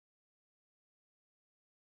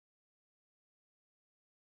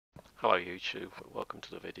Hello YouTube, welcome to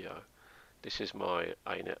the video. This is my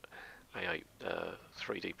Anet A8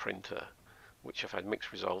 3D printer, which I've had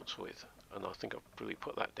mixed results with, and I think I've really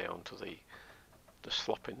put that down to the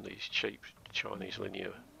slop in these cheap Chinese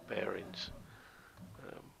linear bearings.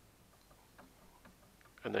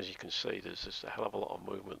 And as you can see, there's just a hell of a lot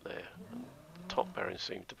of movement there, and the top bearings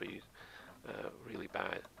seem to be really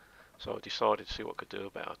bad. So I decided to see what I could do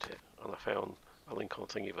about it, and I found a link on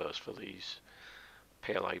Thingiverse for these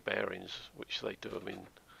PLA bearings, which they do them in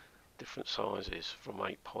different sizes from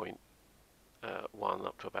 8.1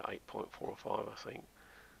 up to about 8.45, I think.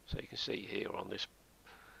 So you can see here on this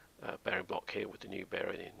bearing block here with the new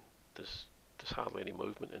bearing in, there's hardly any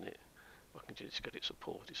movement in it. I can just get it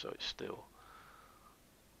supported so it's still.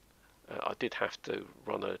 I did have to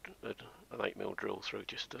run an 8mm drill through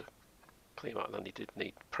just to clean up, and then it did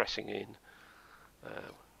need pressing in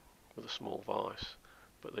with a small vise.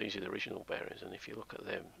 But these are the original bearings, and if you look at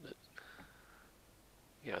them,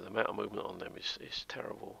 the amount of movement on them is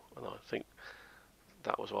terrible, and I think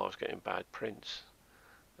that was why I was getting bad prints.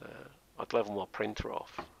 I'd level my printer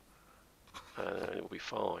off and it would be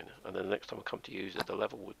fine, and then the next time I come to use it, the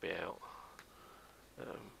level would be out.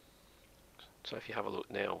 So if you have a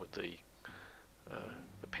look now with the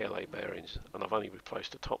PLA bearings, and I've only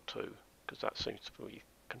replaced the top two because that seems to be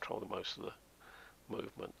controlling most of the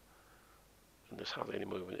movement, and there's hardly any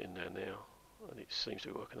movement in there now, and it seems to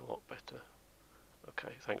be working a lot better.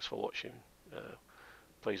 Okay, thanks for watching.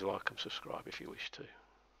 Please like and subscribe if you wish to.